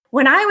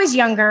When I was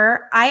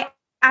younger, I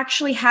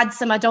actually had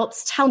some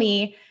adults tell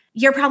me,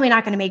 you're probably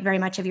not going to make very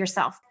much of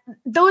yourself.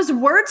 Those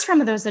words from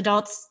those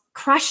adults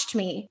crushed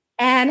me.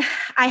 And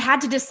I had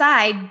to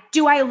decide,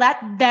 do I let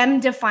them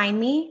define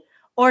me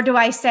or do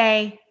I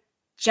say,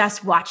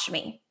 just watch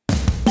me?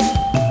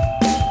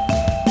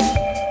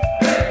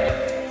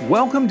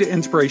 Welcome to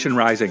Inspiration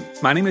Rising.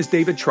 My name is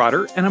David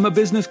Trotter, and I'm a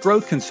business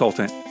growth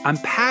consultant. I'm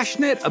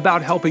passionate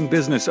about helping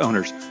business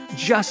owners,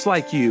 just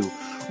like you,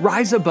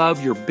 rise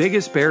above your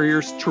biggest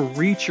barriers to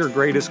reach your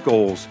greatest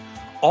goals,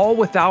 all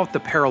without the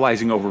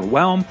paralyzing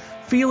overwhelm,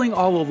 feeling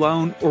all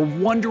alone, or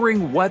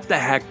wondering what the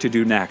heck to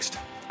do next.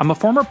 I'm a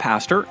former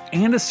pastor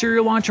and a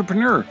serial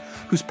entrepreneur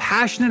who's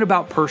passionate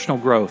about personal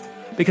growth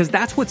because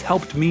that's what's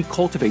helped me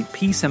cultivate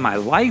peace in my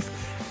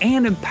life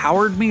and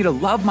empowered me to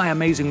love my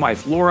amazing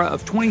wife, Laura,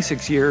 of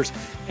 26 years,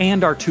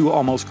 and our 2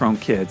 almost grown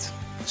kids.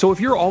 So if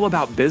you're all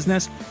about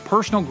business,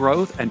 personal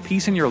growth, and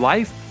peace in your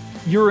life,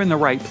 you're in the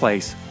right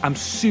place. I'm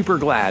super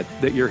glad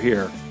that you're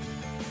here.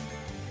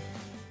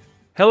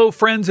 Hello,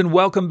 friends, and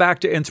welcome back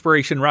to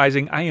Inspiration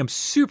Rising. I am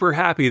super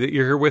happy that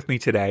you're here with me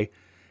today.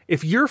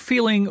 If you're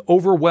feeling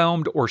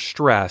overwhelmed or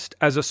stressed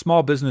as a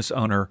small business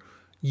owner,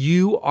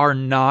 you are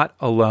not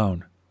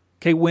alone.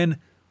 Okay, when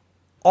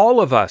all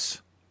of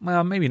us,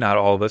 well, maybe not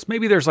all of us.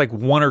 Maybe there's like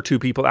 1 or 2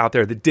 people out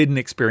there that didn't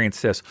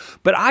experience this,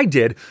 but I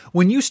did.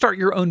 When you start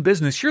your own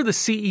business, you're the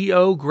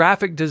CEO,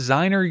 graphic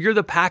designer, you're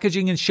the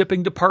packaging and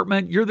shipping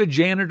department, you're the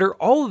janitor,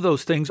 all of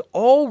those things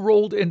all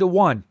rolled into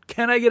one.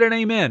 Can I get an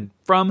amen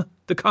from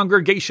the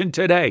congregation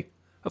today?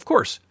 Of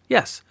course,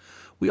 yes.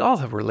 We all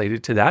have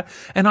related to that.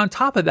 And on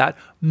top of that,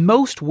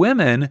 most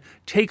women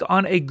take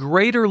on a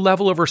greater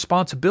level of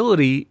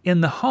responsibility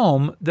in the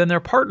home than their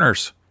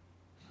partners.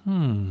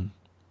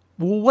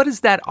 Well, what does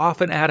that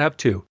often add up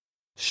to?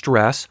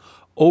 Stress,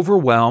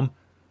 overwhelm,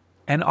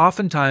 and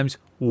oftentimes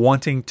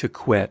wanting to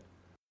quit.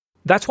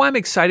 That's why I'm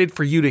excited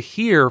for you to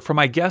hear from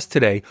my guest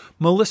today,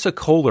 Melissa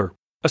Kohler,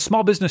 a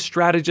small business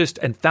strategist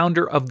and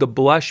founder of the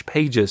Blush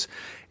Pages.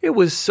 It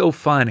was so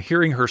fun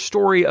hearing her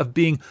story of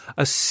being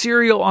a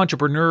serial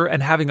entrepreneur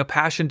and having a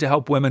passion to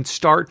help women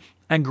start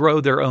and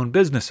grow their own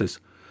businesses.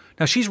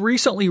 Now, she's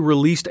recently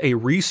released a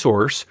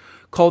resource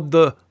called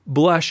the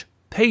Blush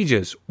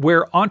Pages,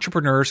 where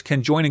entrepreneurs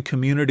can join a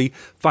community,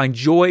 find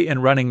joy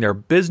in running their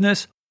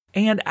business,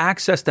 and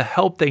access the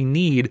help they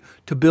need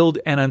to build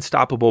an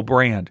unstoppable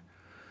brand.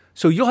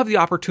 So you'll have the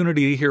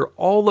opportunity to hear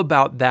all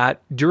about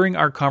that during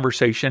our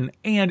conversation,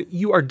 and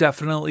you are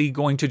definitely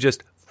going to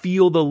just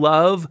feel the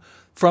love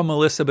from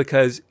Melissa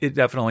because it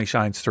definitely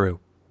shines through.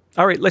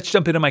 All right, let's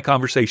jump into my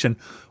conversation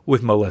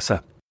with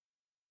Melissa.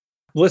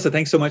 Melissa,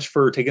 thanks so much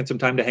for taking some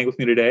time to hang with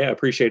me today. I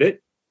appreciate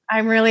it.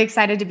 I'm really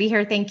excited to be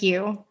here. Thank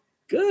you.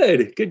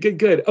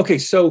 Good. Okay,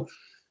 so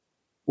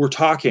we're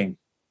talking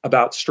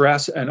about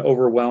stress and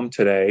overwhelm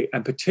today.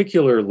 And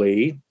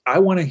particularly, I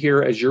want to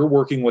hear, as you're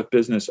working with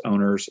business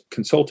owners,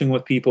 consulting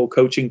with people,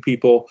 coaching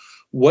people,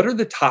 what are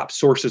the top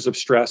sources of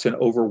stress and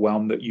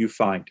overwhelm that you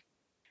find?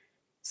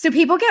 So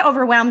people get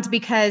overwhelmed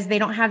because they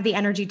don't have the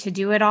energy to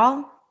do it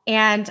all.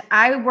 And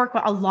I work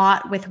a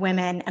lot with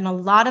women, and a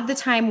lot of the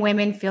time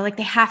women feel like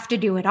they have to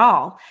do it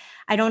all.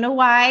 I don't know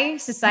why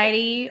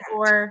society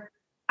or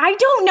I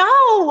don't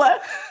know.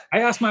 I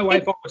ask my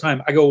wife all the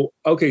time, I go,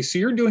 okay, so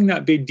you're doing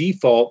that big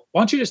default.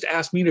 Why don't you just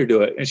ask me to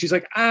do it? And she's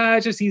like,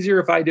 it's just easier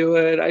if I do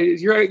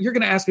it. You're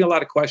going to ask me a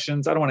lot of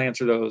questions. I don't want to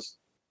answer those.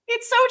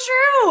 It's so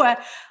true.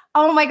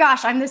 Oh my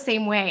gosh, I'm the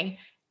same way.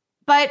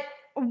 But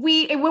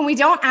when we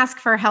don't ask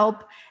for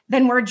help,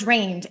 then we're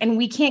drained and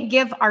we can't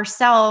give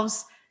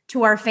ourselves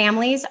to our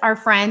families, our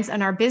friends,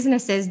 and our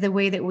businesses the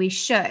way that we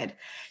should.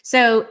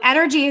 So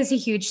energy is a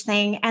huge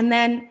thing. And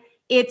then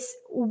it's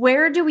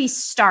where do we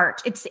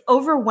start? It's the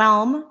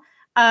overwhelm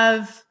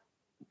of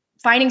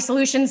finding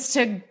solutions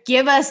to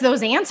give us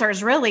those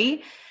answers,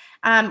 really.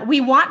 We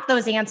want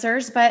those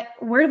answers, but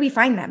where do we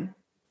find them?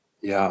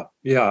 Yeah.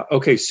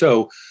 Okay,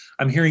 so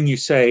I'm hearing you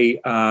say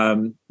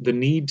the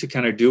need to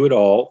kind of do it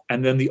all,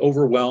 and then the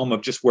overwhelm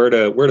of just where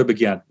to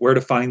begin, where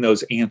to find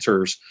those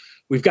answers.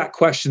 We've got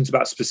questions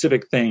about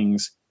specific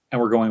things, and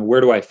we're going,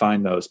 where do I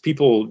find those?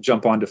 People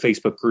jump onto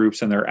Facebook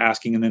groups and they're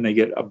asking, and then they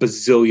get a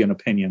bazillion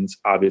opinions,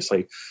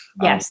 obviously.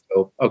 Yes.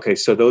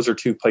 So those are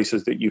 2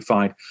 places that you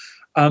find.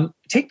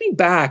 Take me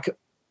back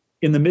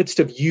in the midst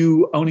of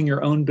you owning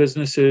your own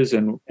businesses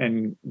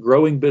and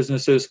growing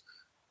businesses.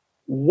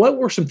 What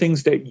were some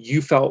things that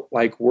you felt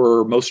like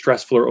were most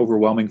stressful or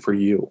overwhelming for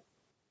you?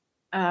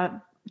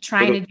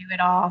 Trying to do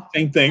it all.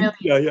 Same thing.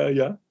 Really.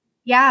 Yeah.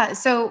 Yeah.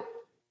 So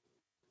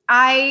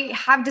I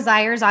have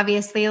desires,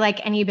 obviously,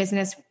 like any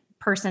business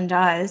person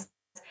does.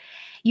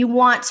 You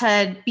want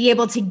to be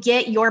able to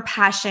get your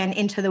passion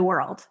into the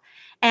world.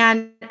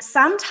 And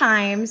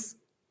sometimes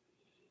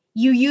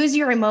you use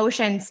your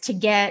emotions to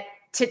get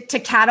to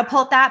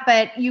catapult that,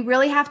 but you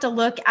really have to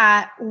look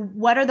at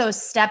what are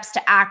those steps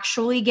to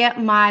actually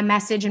get my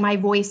message and my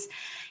voice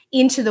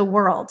into the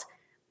world.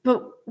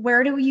 But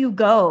where do you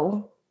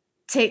go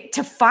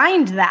to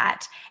find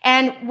that.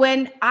 And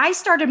when I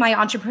started my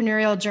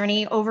entrepreneurial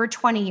journey over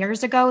 20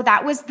 years ago,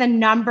 that was the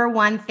number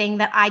one thing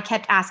that I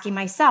kept asking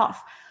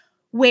myself.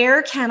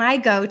 Where can I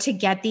go to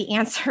get the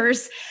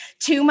answers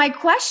to my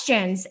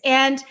questions?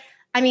 And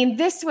I mean,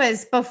 this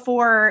was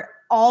before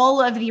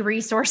all of the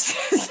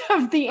resources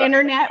of the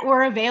internet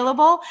were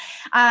available.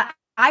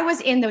 I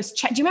was in those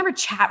do you remember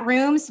chat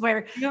rooms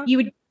where you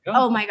would,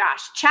 oh my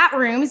gosh, chat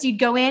rooms, you'd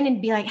go in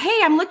and be like, hey,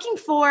 I'm looking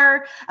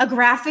for a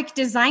graphic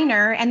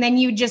designer. And then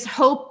you just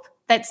hope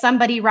that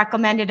somebody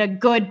recommended a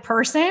good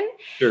person.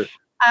 Sure.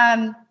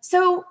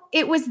 So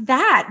it was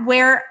that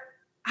where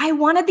I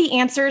wanted the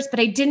answers, but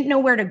I didn't know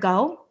where to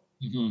go.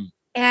 Mm-hmm.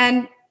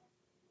 And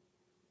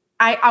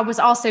I was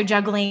also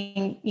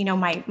juggling,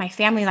 my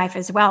family life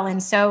as well.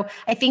 And so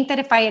I think that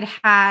if I had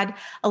had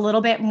a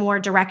little bit more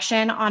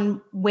direction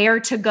on where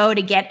to go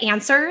to get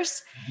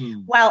answers,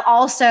 while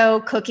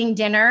also cooking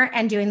dinner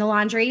and doing the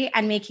laundry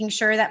and making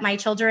sure that my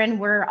children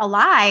were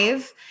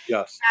alive,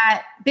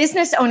 that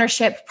business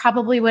ownership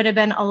probably would have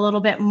been a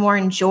little bit more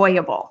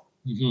enjoyable.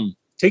 Mm-hmm.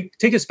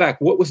 Take us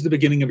back. What was the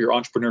beginning of your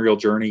entrepreneurial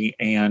journey,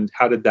 and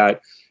how did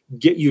that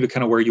get you to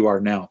kind of where you are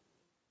now?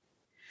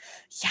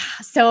 Yeah.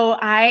 So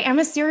I am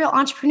a serial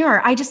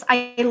entrepreneur.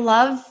 I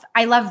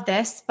love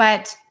this,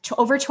 but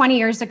over 20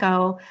 years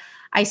ago,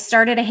 I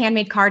started a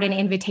handmade card and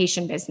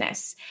invitation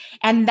business.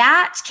 And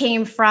that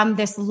came from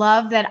this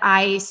love that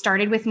I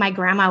started with my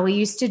grandma. We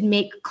used to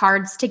make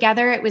cards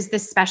together. It was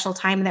this special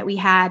time that we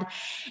had.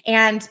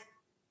 And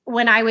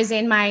when I was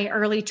in my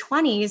early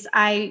 20s,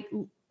 I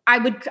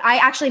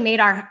actually made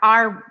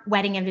our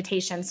wedding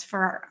invitations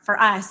for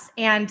us.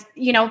 And,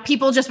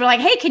 people just were like,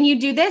 hey, can you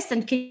do this?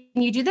 And can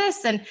you do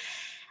this? And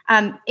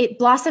it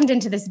blossomed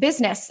into this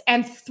business.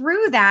 And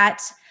through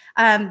that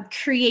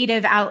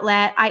creative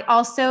outlet, I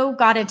also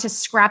got into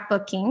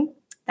scrapbooking.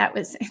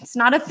 It's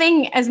not a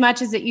thing as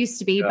much as it used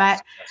to be,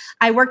 but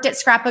I worked at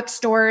scrapbook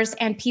stores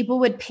and people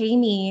would pay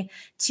me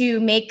to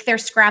make their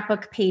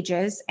scrapbook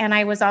pages. And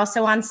I was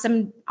also on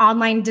some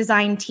online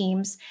design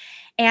teams.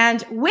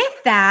 And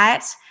with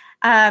that,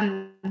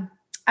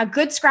 a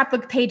good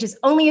scrapbook page is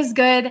only as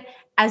good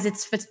as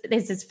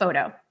its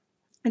photo.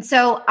 And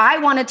so I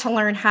wanted to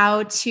learn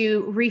how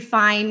to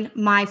refine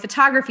my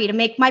photography to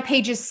make my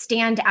pages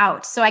stand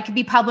out so I could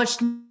be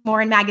published more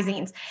in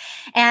magazines.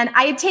 And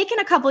I had taken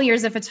a couple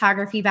years of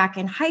photography back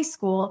in high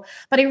school,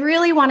 but I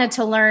really wanted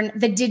to learn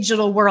the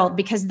digital world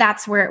because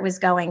that's where it was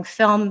going,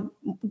 film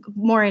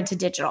more into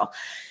digital.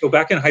 So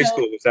back in high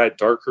school, was that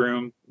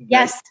darkroom?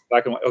 Yes.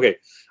 Okay.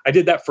 I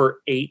did that for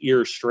 8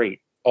 years straight,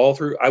 all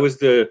through. I was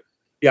the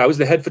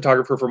head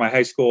photographer for my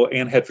high school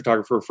and head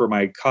photographer for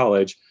my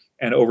college,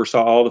 and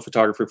oversaw all the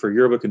photography for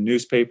yearbook and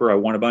newspaper. I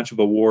won a bunch of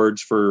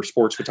awards for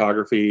sports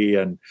photography.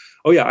 And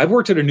I've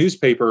worked at a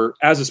newspaper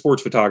as a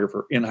sports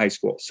photographer in high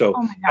school. So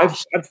I've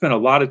spent a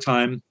lot of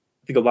time.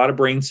 I think a lot of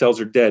brain cells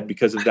are dead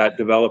because of that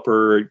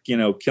developer,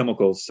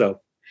 chemicals. So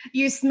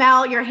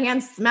your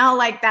hands smell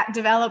like that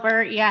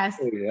developer. Yes.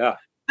 Oh, yeah.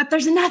 But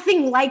there's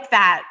nothing like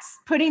that.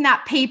 Putting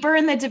that paper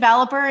in the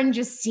developer and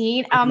just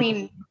seeing,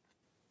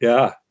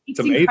 yeah, it's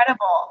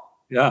incredible.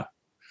 Yeah.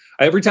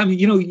 Every time,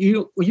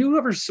 you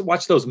ever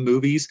watch those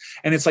movies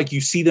and it's like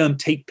you see them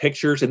take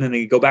pictures and then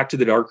they go back to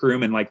the dark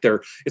room and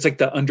it's like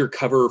the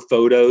undercover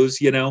photos,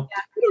 They don't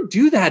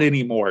do that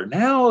anymore.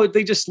 Now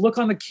they just look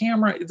on the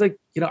camera. It's like,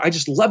 I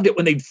just loved it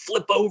when they'd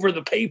flip over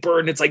the paper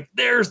and it's like,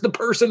 there's the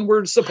person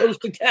we're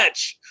supposed to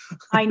catch.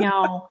 I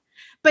know.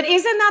 But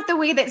isn't that the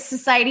way that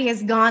society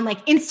has gone? Like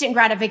instant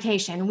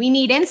gratification. We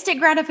need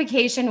instant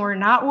gratification. We're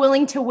not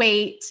willing to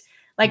wait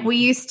like we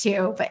used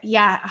to. But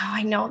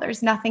I know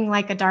there's nothing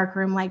like a dark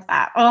room like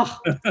that. Oh,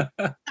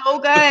 so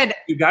good.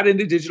 You got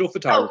into digital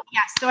photography.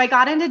 So I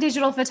got into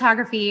digital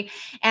photography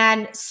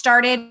and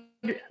started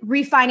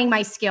refining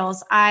my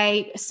skills.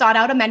 I sought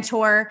out a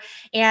mentor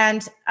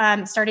and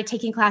started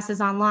taking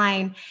classes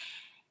online.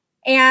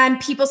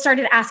 And people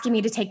started asking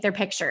me to take their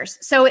pictures.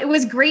 So it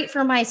was great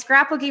for my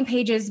scrapbooking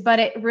pages, but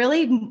it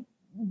really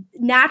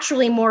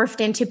naturally morphed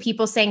into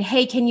people saying,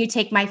 hey, can you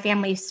take my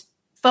family's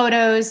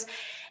photos,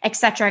 et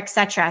cetera, et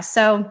cetera.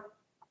 So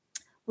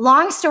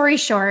long story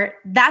short,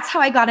 that's how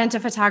I got into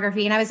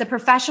photography. And I was a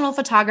professional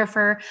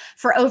photographer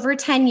for over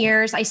 10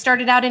 years. I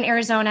started out in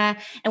Arizona,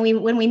 and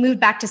when we moved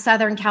back to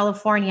Southern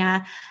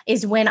California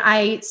is when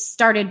I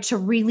started to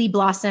really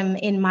blossom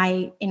in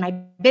my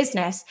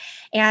business.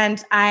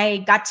 And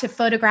I got to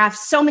photograph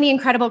so many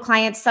incredible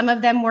clients. Some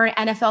of them were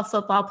NFL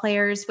football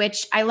players,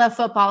 which I love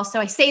football. So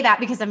I say that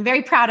because I'm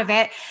very proud of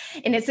it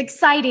and it's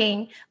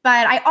exciting.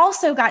 But I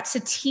also got to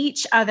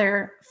teach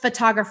other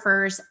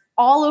photographers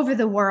all over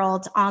the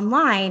world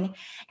online.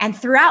 And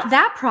throughout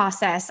that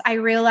process, I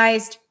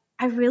realized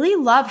I really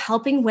love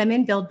helping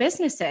women build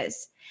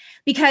businesses.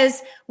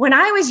 Because when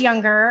I was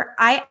younger,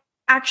 I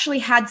actually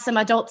had some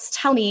adults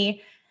tell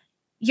me,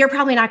 you're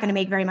probably not going to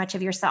make very much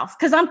of yourself.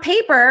 Because on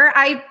paper,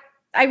 I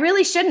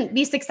really shouldn't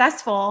be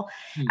successful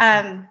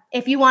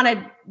if you want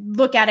to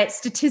look at it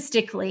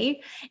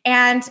statistically.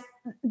 And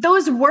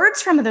those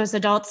words from those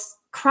adults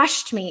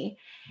crushed me.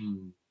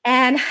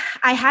 And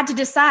I had to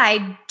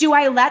decide, do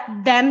I let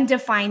them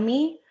define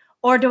me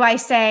or do I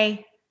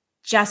say,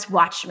 just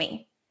watch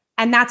me?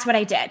 And that's what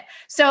I did.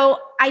 So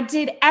I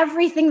did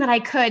everything that I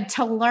could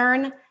to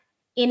learn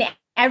in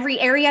every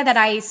area that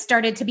I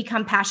started to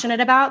become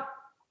passionate about.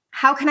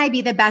 How can I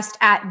be the best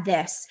at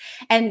this?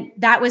 And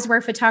that was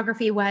where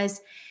photography was.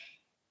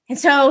 And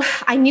so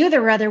I knew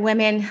there were other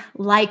women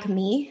like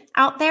me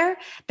out there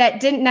that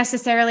didn't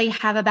necessarily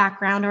have a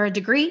background or a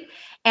degree.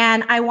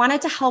 And I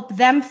wanted to help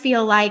them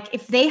feel like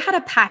if they had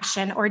a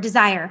passion or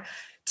desire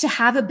to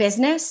have a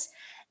business,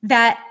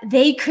 that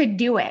they could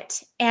do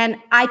it and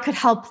I could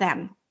help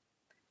them.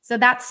 So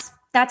that's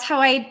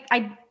how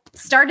I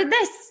started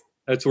this.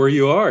 That's where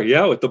you are.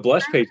 Yeah. With the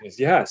blush pages.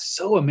 Yeah.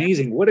 So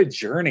amazing. What a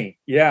journey.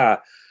 Yeah.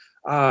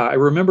 I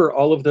remember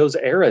all of those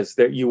eras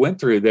that you went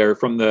through there,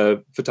 from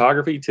the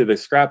photography to the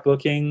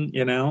scrapbooking.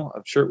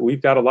 I'm sure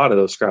we've got a lot of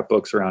those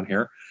scrapbooks around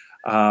here.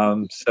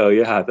 So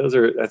yeah,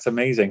 that's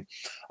amazing.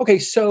 Okay.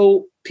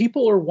 So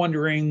people are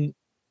wondering,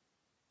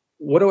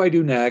 what do I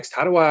do next?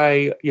 How do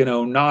I,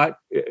 not,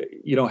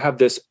 have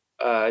this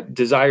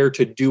desire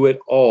to do it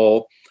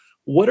all?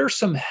 What are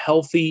some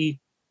healthy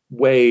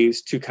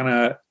ways to kind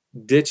of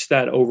ditch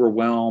that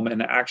overwhelm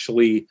and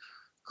actually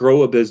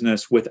grow a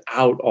business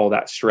without all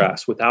that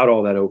stress, without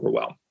all that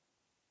overwhelm?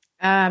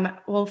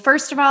 Well,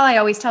 first of all, I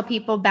always tell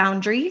people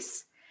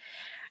boundaries.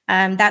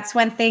 That's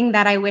one thing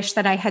that I wish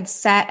that I had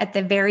set at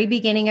the very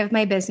beginning of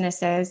my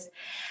businesses,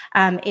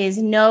 is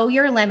know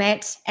your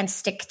limit and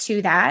stick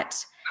to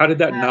that. How did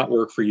that not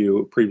work for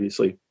you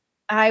previously?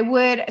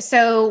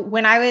 So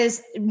when I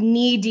was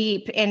knee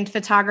deep in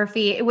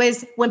photography, it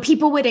was when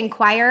people would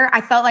inquire,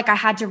 I felt like I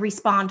had to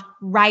respond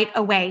right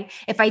away.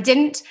 If I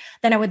didn't,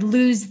 then I would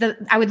lose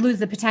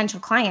the potential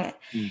client.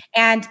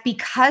 And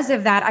because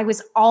of that, I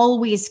was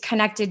always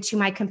connected to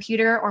my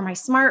computer or my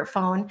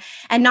smartphone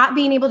and not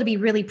being able to be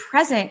really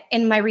present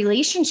in my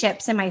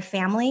relationships and my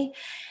family.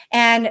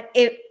 And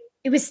it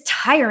was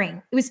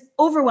tiring. It was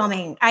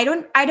overwhelming. I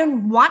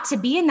don't want to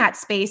be in that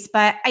space,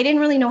 but I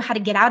didn't really know how to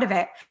get out of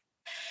it.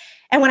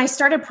 And when I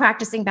started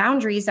practicing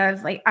boundaries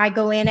of like, I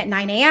go in at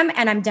 9 a.m.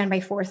 and I'm done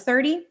by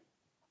 4:30,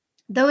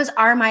 those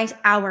are my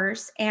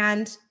hours.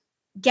 And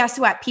guess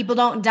what? People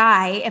don't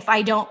die if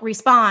I don't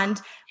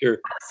respond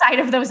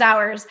outside of those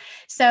hours.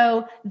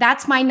 So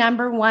that's my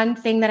number one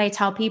thing that I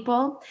tell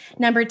people.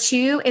 Number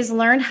two is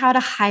learn how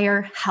to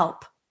hire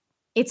help.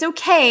 It's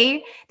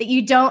okay that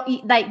you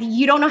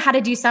don't know how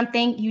to do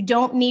something. You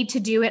don't need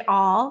to do it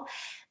all.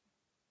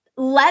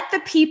 Let the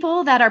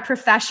people that are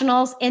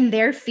professionals in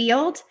their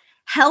field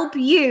help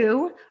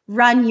you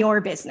run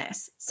your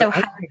business.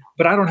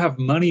 But I don't have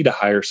money to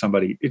hire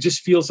somebody. It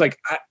just feels like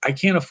I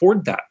can't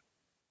afford that.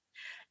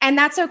 And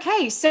that's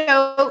okay.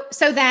 So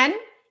then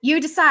you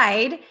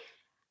decide,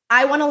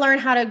 I want to learn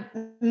how to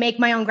make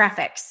my own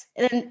graphics.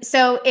 And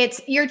so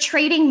you're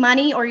trading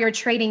money or you're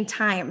trading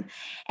time.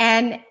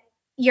 And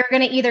you're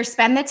going to either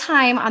spend the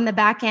time on the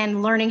back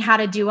end learning how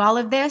to do all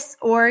of this,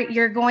 or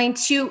you're going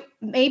to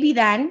maybe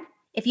then,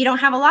 if you don't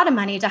have a lot of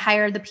money to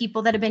hire the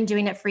people that have been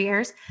doing it for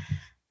years,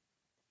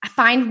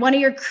 find one of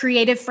your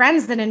creative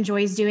friends that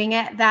enjoys doing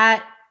it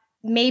that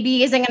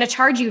maybe isn't going to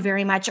charge you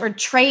very much, or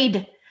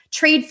trade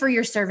for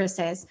your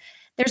services.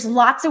 There's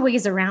lots of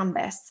ways around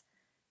this.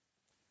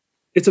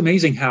 It's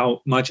amazing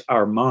how much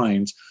our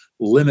minds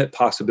limit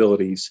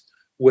possibilities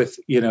with,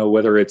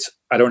 whether it's,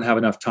 I don't have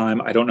enough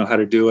time, I don't know how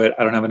to do it,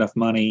 I don't have enough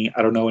money,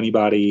 I don't know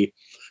anybody.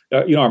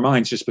 Our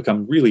minds just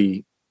become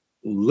really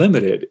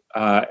limited.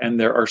 And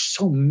there are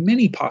so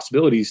many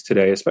possibilities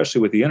today,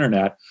 especially with the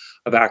internet,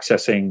 of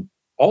accessing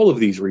all of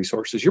these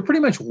resources. You're pretty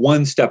much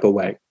one step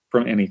away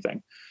from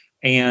anything.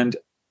 And,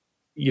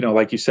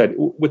 like you said,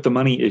 with the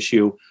money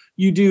issue,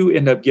 you do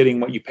end up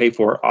getting what you pay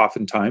for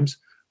oftentimes,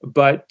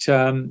 but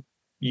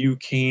you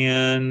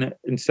can,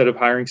 instead of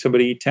hiring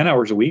somebody 10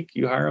 hours a week,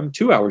 you hire them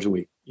 2 hours a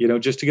week,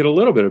 just to get a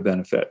little bit of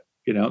benefit,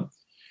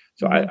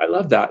 So I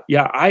love that.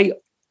 Yeah.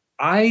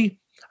 I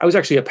was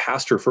actually a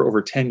pastor for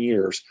over 10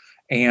 years,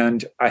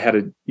 and I had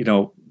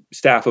a,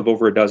 staff of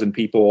over a dozen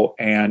people,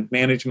 and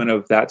management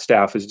of that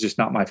staff is just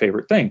not my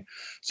favorite thing.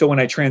 So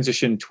when I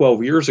transitioned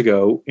 12 years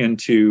ago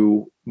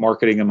into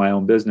marketing in my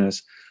own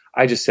business,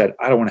 I just said,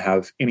 I don't want to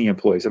have any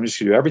employees. I'm just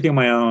going to do everything on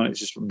my own. It's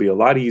just going to be a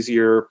lot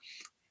easier.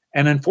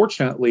 And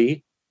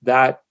unfortunately,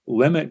 that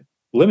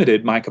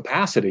limited my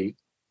capacity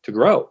to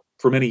grow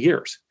for many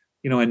years,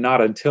 and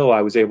not until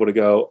I was able to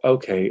go,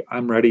 okay,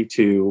 I'm ready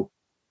to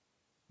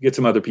get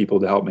some other people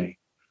to help me.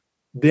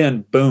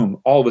 Then boom,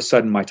 all of a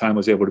sudden my time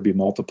was able to be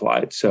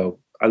multiplied. So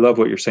I love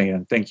what you're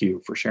saying. Thank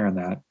you for sharing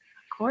that.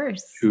 Of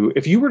course.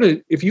 If you were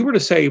to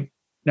say,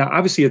 now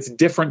obviously it's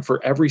different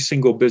for every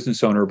single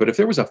business owner, but if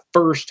there was a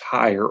first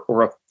hire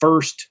or a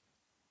first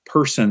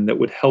person that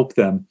would help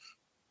them,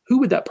 who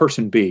would that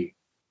person be?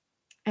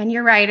 And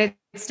you're right.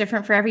 It's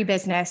different for every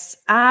business.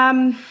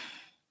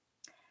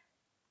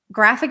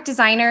 Graphic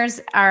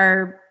designers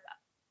are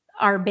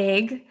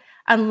big.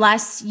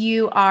 Unless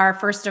you are,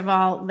 first of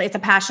all, it's a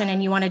passion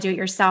and you want to do it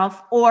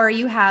yourself, or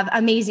you have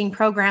amazing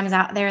programs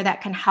out there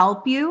that can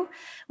help you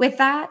with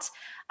that.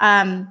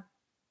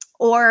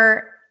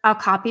 or a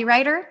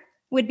copywriter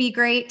would be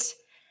great.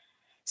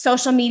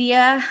 Social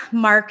media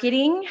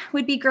marketing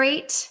would be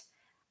great.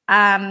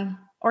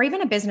 Or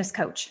even a business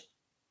coach.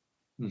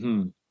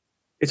 Mm-hmm.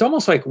 It's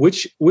almost like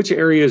which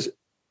areas,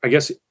 I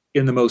guess,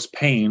 in the most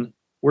pain,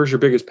 where's your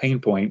biggest pain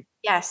point?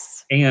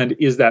 Yes. And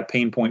is that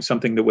pain point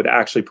something that would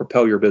actually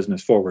propel your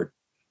business forward?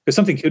 Because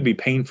something could be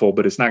painful,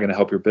 but it's not going to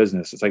help your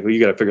business. It's like, well, you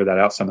got to figure that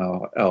out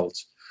somehow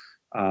else.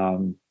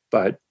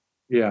 But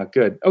yeah,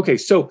 good. Okay.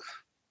 So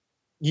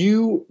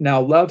you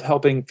now love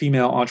helping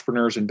female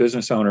entrepreneurs and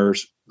business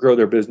owners grow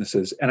their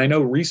businesses. And I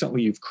know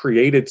recently you've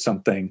created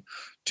something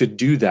to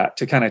do that,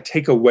 to kind of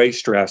take away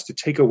stress, to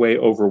take away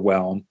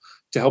overwhelm,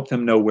 to help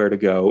them know where to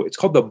go. It's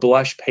called the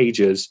Blush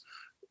Pages.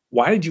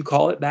 Why did you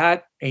call it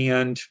that?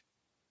 And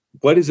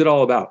what is it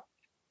all about?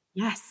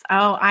 Yes.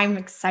 Oh, I'm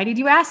excited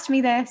you asked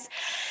me this.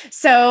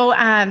 So,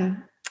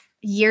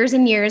 years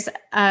and years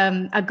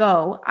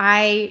ago,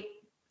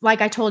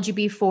 like I told you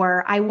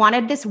before, I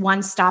wanted this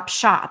one-stop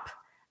shop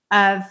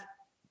of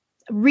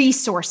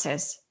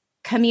resources,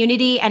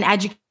 community, and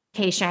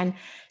education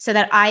so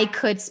that I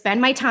could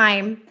spend my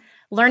time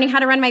learning how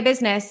to run my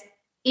business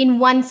in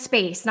one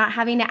space, not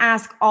having to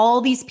ask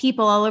all these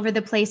people all over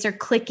the place or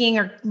clicking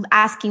or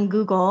asking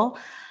Google.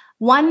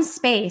 One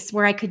space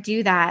where I could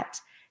do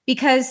that,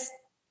 because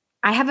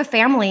I have a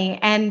family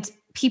and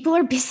people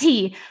are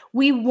busy.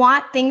 We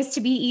want things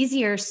to be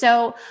easier.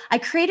 So I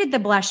created the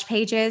Blush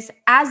Pages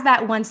as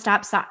that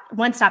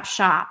one-stop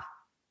shop.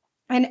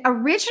 And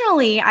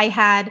originally I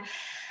had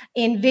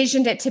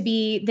envisioned it to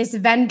be this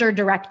vendor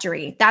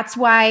directory. That's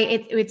why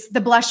it's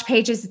the Blush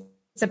Pages.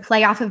 It's a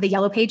play off of the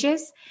Yellow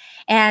Pages.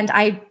 And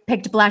I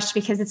picked blush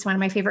because it's one of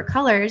my favorite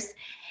colors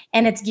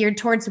and it's geared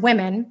towards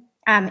women.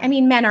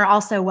 Men are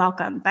also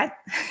welcome, but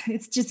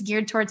it's just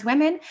geared towards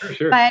women.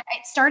 Sure. But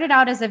it started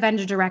out as a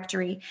vendor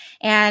directory.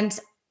 And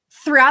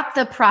throughout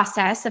the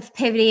process of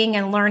pivoting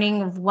and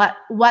learning of what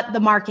the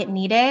market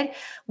needed,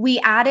 we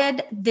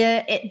added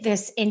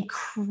this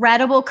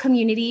incredible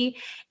community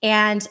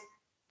and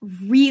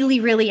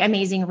really, really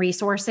amazing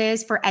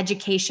resources for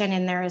education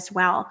in there as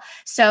well.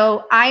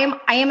 So I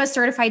am a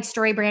certified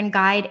StoryBrand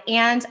guide,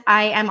 and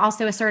I am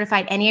also a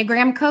certified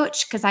Enneagram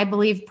coach, because I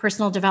believe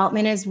personal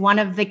development is one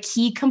of the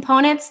key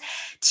components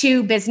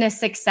to business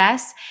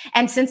success.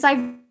 And since I've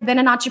been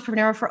an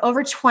entrepreneur for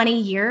over 20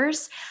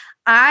 years,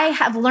 I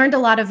have learned a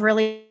lot of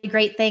really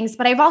great things,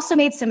 but I've also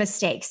made some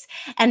mistakes.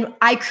 And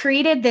I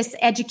created this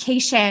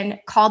education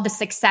called the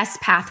Success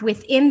Path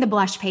within the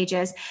Blush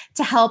Pages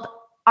to help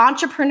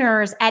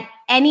entrepreneurs at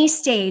any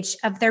stage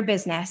of their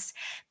business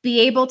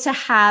be able to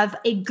have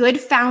a good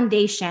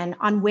foundation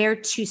on where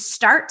to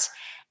start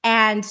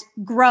and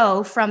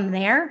grow from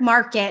there.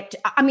 Market.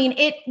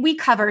 We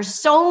cover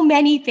so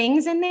many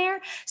things in there.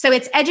 So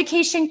it's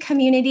education,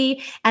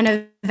 community, and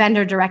a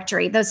vendor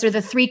directory. Those are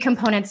the three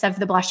components of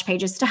the Blush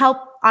Pages to help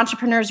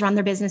entrepreneurs run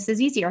their businesses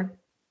easier.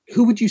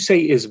 Who would you say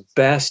is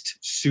best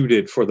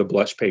suited for the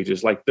Blush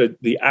Pages? Like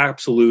the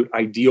absolute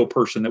ideal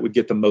person that would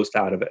get the most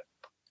out of it?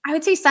 I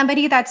would say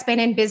somebody that's been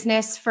in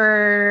business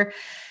for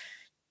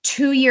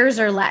 2 years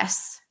or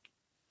less.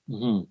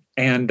 Mm-hmm.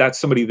 And that's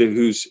somebody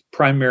whose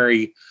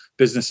primary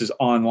business is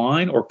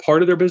online, or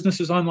part of their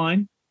business is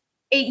online?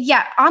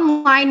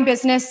 Online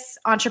business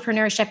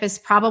entrepreneurship is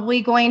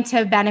probably going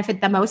to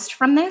benefit the most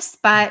from this,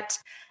 but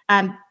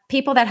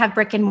people that have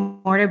brick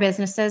and mortar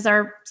businesses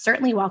are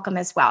certainly welcome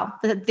as well.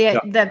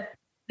 The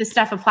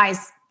stuff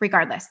applies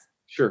regardless.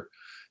 Sure.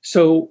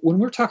 So when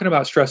we're talking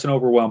about stress and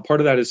overwhelm,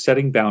 part of that is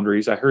setting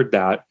boundaries. I heard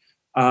that.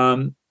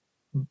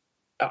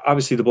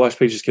 Obviously, the Blush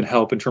Pages can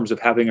help in terms of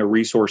having a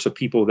resource of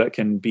people that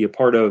can be a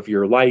part of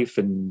your life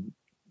and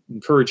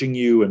encouraging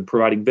you and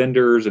providing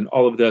vendors and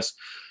all of this.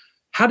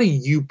 How do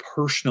you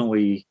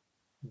personally,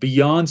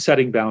 beyond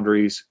setting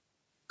boundaries,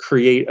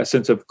 create a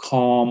sense of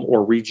calm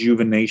or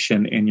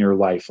rejuvenation in your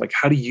life? Like,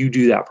 how do you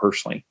do that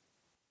personally?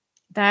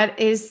 That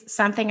is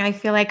something I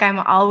feel like I'm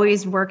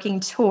always working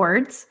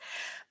towards,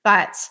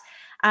 but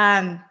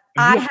you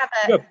have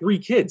 3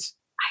 kids.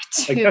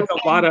 I do. Like,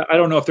 that's a lot of, I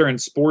don't know if they're in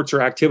sports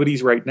or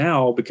activities right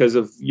now because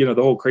of, the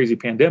whole crazy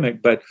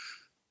pandemic, but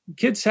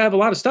kids have a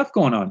lot of stuff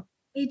going on.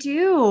 They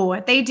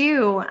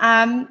do.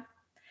 I'm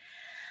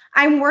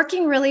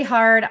working really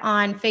hard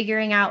on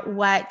figuring out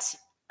what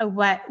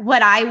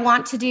I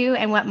want to do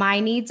and what my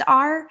needs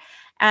are,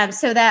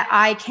 so that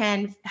I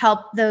can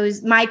help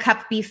my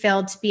cup be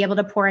filled to be able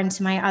to pour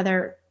into my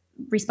other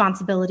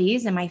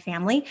responsibilities and my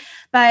family.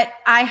 But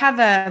I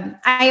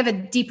have a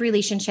deep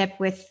relationship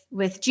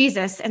with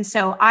Jesus. And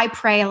so I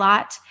pray a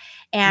lot,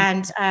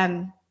 and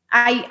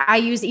I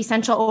use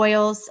essential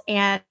oils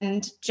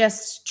and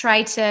just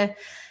try to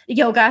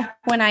yoga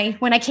when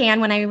I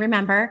can, when I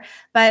remember.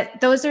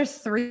 But those are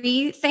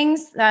three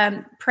things,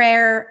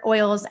 prayer,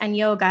 oils, and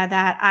yoga,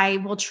 that I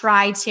will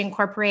try to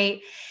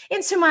incorporate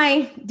into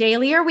my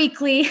daily or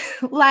weekly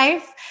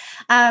life,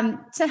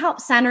 to help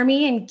center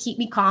me and keep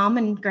me calm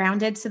and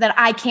grounded so that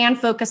I can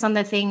focus on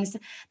the things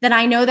that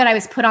I know that I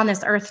was put on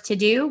this earth to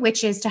do,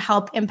 which is to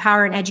help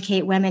empower and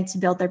educate women to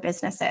build their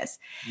businesses.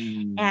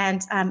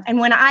 And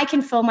when I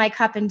can fill my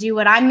cup and do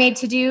what I'm made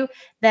to do,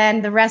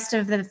 then the rest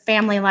of the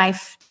family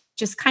life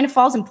just kind of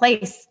falls in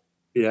place.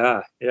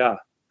 Yeah. Yeah.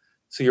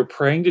 So you're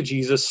praying to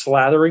Jesus,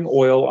 slathering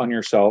oil on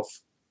yourself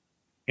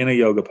in a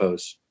yoga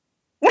pose.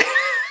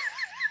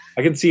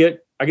 I can see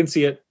it.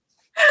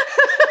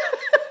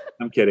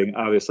 I'm kidding,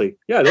 obviously.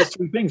 Yeah, those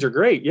three things are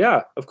great.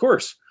 Yeah, of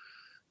course.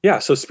 Yeah,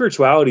 so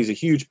spirituality is a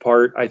huge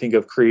part, I think,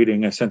 of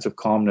creating a sense of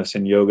calmness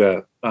in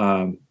yoga.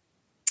 All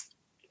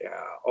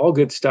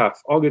good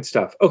stuff.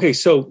 Okay,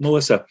 so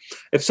Melissa,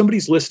 if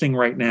somebody's listening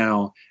right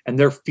now and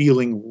they're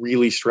feeling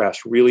really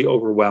stressed, really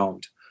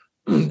overwhelmed,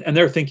 and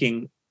they're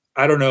thinking,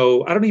 I don't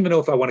even know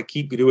if I want to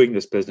keep doing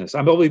this business.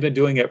 I've only been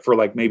doing it for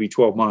like maybe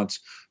 12 months,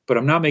 but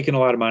I'm not making a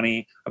lot of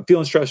money. I'm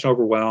feeling stressed and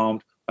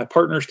overwhelmed. My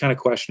partner's kind of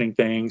questioning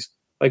things.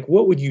 Like,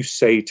 what would you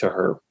say to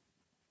her?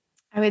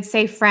 I would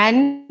say,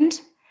 friend,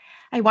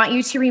 I want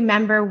you to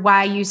remember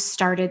why you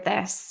started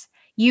this.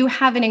 You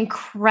have an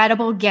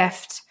incredible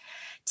gift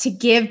to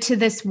give to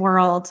this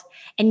world.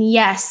 And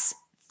yes,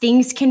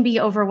 things can be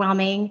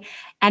overwhelming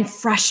and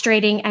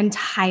frustrating and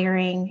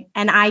tiring.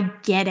 And I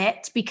get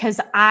it,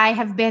 because I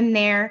have been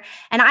there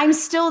and I'm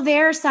still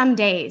there some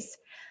days.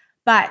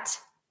 But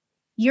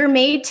you're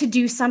made to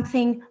do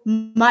something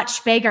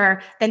much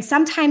bigger than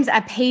sometimes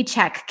a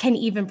paycheck can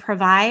even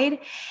provide.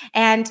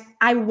 And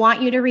I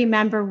want you to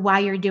remember why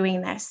you're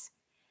doing this.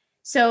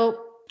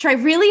 So try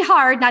really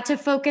hard not to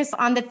focus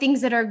on the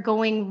things that are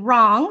going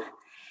wrong,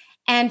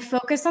 and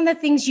focus on the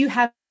things you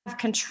have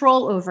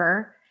control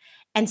over,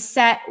 and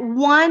set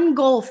one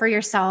goal for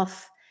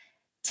yourself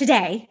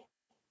today.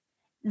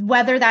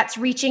 Whether that's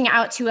reaching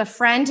out to a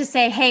friend to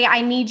say, hey,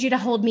 I need you to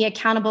hold me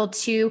accountable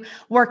to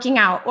working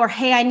out, or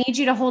hey, I need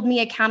you to hold me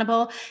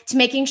accountable to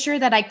making sure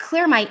that I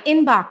clear my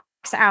inbox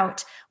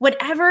out.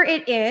 Whatever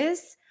it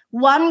is,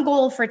 one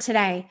goal for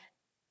today,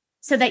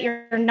 so that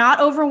you're not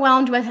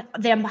overwhelmed with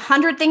the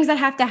 100 things that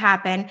have to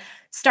happen.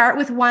 Start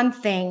with one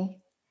thing,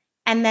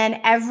 and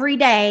then every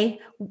day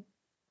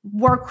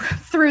work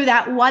through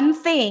that one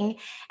thing,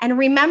 and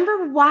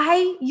remember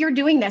why you're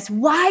doing this,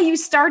 why you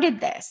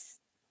started this.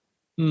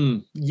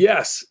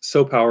 Yes.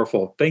 So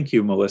powerful. Thank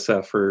you,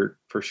 Melissa, for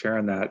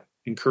sharing that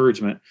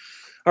encouragement.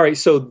 All right.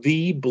 So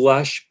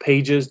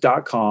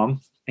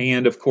theblushpages.com.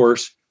 And of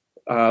course,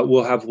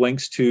 we'll have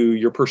links to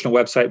your personal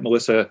website,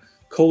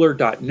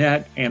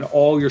 melissakohler.net, and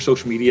all your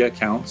social media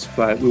accounts.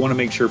 But we want to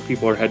make sure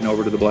people are heading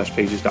over to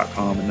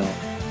theblushpages.com and they'll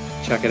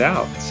check it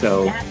out.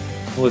 So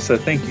yes. Melissa,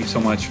 thank you so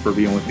much for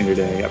being with me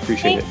today. I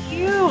appreciate it. Thank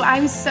you.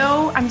 I'm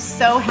so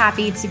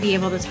happy to be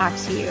able to talk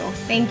to you.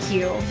 Thank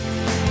you.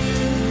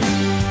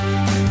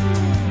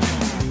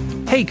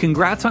 Hey,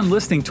 congrats on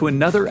listening to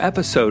another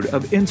episode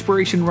of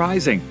Inspiration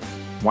Rising.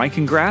 Why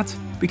congrats?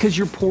 Because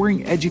you're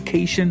pouring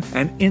education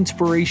and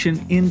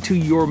inspiration into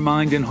your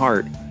mind and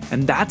heart.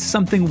 And that's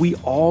something we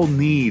all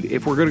need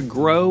if we're going to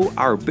grow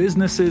our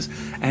businesses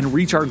and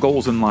reach our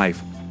goals in life.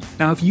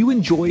 Now, if you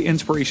enjoy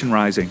Inspiration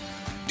Rising,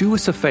 do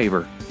us a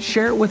favor,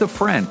 share it with a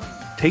friend.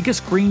 Take a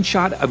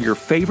screenshot of your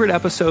favorite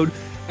episode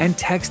and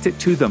text it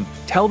to them.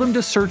 Tell them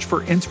to search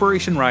for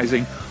Inspiration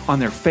Rising on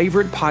their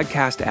favorite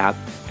podcast app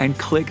and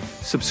click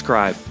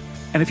subscribe.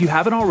 And if you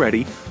haven't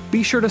already,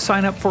 be sure to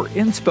sign up for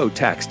Inspo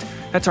Text.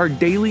 That's our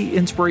daily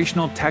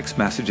inspirational text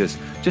messages.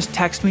 Just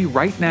text me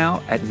right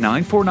now at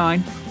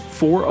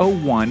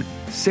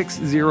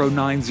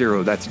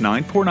 949-401-6090. That's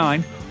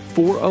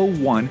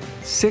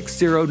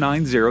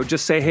 949-401-6090.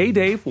 Just say, hey,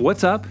 Dave,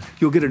 what's up?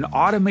 You'll get an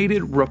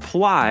automated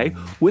reply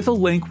with a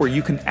link where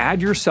you can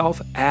add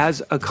yourself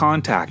as a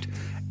contact.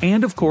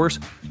 And of course,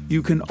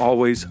 you can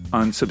always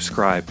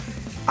unsubscribe.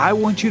 I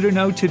want you to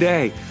know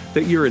today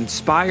that you're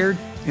inspired,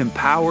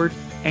 empowered,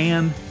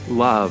 and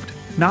loved.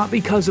 Not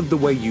because of the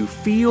way you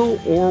feel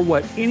or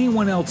what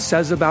anyone else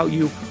says about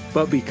you,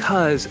 but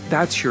because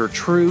that's your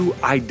true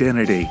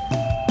identity.